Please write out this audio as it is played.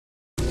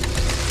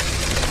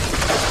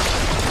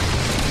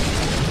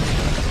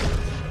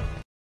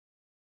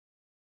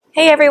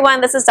Hey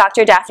everyone, this is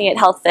Dr. Daphne at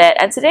HealthFit,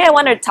 and today I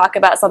wanted to talk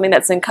about something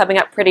that's been coming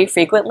up pretty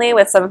frequently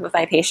with some of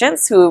my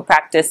patients who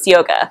practice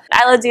yoga.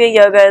 I love doing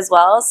yoga as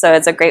well, so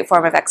it's a great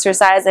form of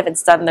exercise if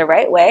it's done the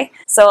right way.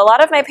 So a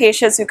lot of my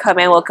patients who come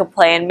in will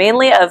complain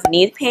mainly of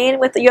knee pain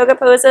with the yoga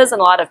poses and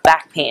a lot of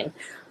back pain.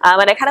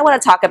 And I kind of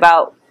want to talk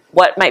about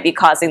what might be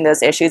causing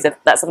those issues if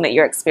that's something that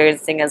you're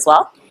experiencing as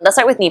well. Let's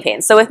start with knee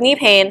pain. So with knee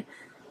pain,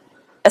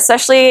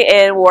 especially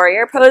in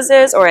warrior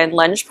poses or in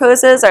lunge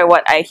poses are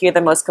what I hear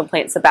the most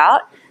complaints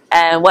about.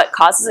 And what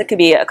causes it could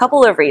be a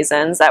couple of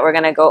reasons that we're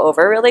going to go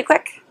over really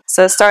quick.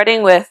 So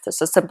starting with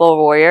just a simple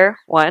warrior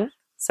one,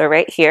 so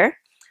right here.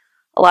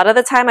 A lot of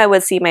the time I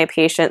would see my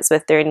patients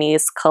with their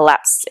knees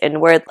collapsed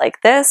inward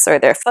like this or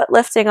their foot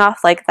lifting off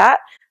like that,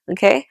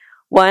 okay?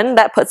 One,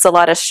 that puts a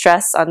lot of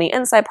stress on the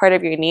inside part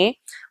of your knee,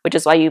 which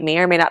is why you may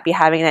or may not be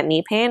having that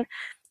knee pain.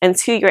 And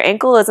two, your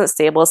ankle isn't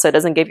stable, so it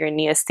doesn't give your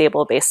knee a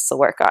stable base to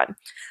work on.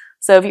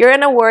 So if you're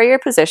in a warrior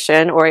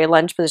position or a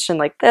lunge position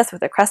like this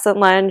with a crescent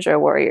lunge or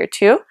warrior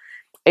two,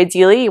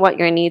 ideally you want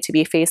your knee to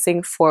be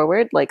facing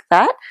forward like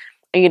that,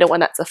 and you don't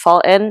want that to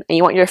fall in, and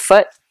you want your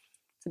foot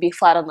to be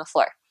flat on the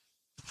floor.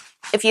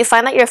 If you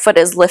find that your foot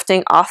is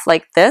lifting off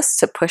like this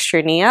to push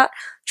your knee out,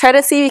 try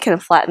to see if you can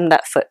flatten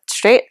that foot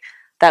straight.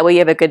 That way you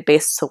have a good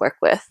base to work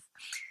with.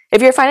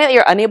 If you're finding that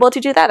you're unable to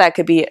do that, that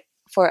could be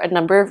for a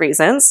number of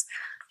reasons.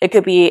 It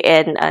could be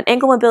an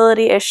ankle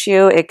mobility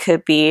issue, it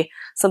could be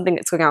something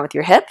that's going on with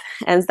your hip,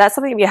 and that's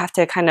something you have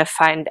to kind of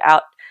find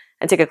out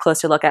and take a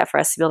closer look at for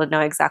us to be able to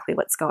know exactly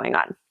what's going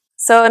on.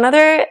 So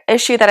another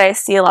issue that I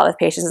see a lot with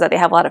patients is that they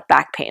have a lot of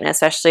back pain,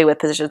 especially with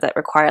positions that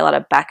require a lot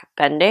of back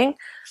bending.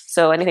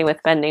 So anything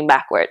with bending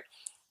backward,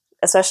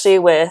 especially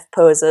with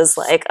poses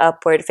like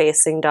upward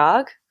facing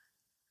dog,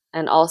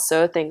 and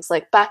also things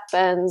like back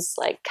bends,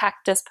 like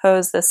cactus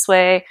pose this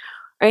way,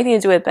 or anything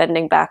to do with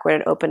bending backward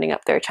and opening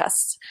up their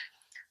chest.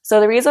 So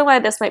the reason why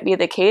this might be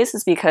the case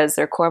is because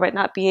their core might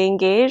not be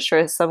engaged,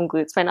 or some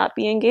glutes might not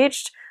be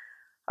engaged,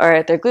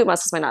 or their glute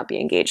muscles might not be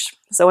engaged.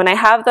 So when I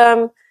have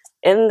them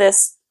in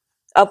this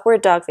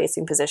upward dog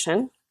facing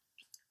position,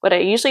 what I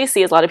usually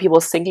see is a lot of people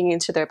sinking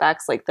into their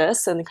backs like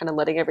this and kind of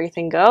letting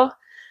everything go.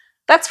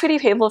 That's pretty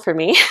painful for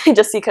me,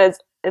 just because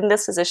in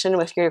this position,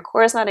 if your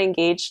core is not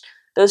engaged,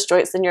 those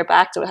joints in your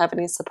back don't have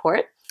any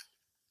support.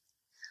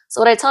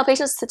 So what I tell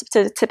patients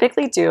to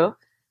typically do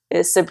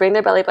is to bring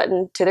their belly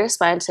button to their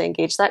spine to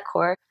engage that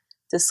core,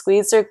 to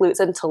squeeze their glutes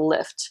and to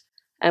lift.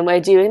 And by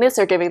doing this,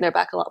 they're giving their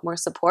back a lot more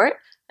support.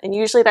 And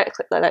usually that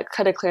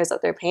kind of clears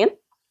up their pain.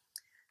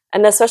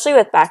 And especially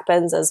with back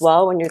bends as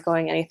well, when you're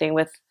going anything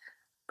with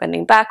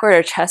bending backward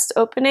or chest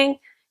opening,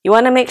 you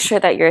want to make sure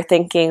that you're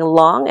thinking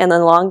long and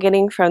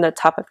elongating from the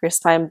top of your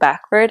spine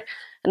backward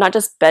and not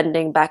just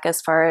bending back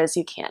as far as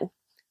you can.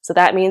 So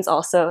that means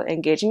also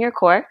engaging your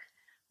core,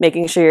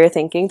 making sure you're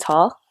thinking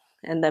tall,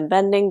 and then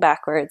bending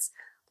backwards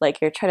like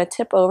you're trying to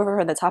tip over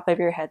from the top of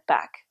your head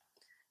back.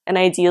 And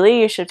ideally,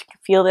 you should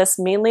feel this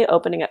mainly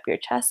opening up your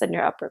chest and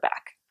your upper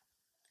back.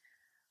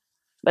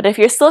 But if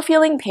you're still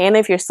feeling pain,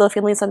 if you're still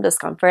feeling some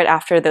discomfort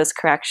after those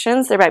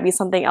corrections, there might be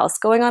something else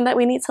going on that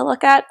we need to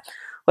look at,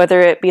 whether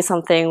it be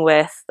something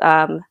with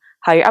how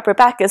your upper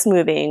back is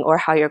moving, or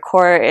how your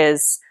core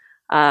is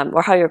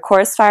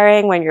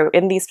firing when you're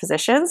in these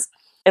positions.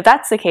 If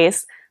that's the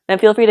case, then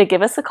feel free to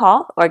give us a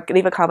call or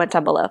leave a comment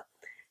down below.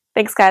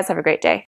 Thanks guys, have a great day.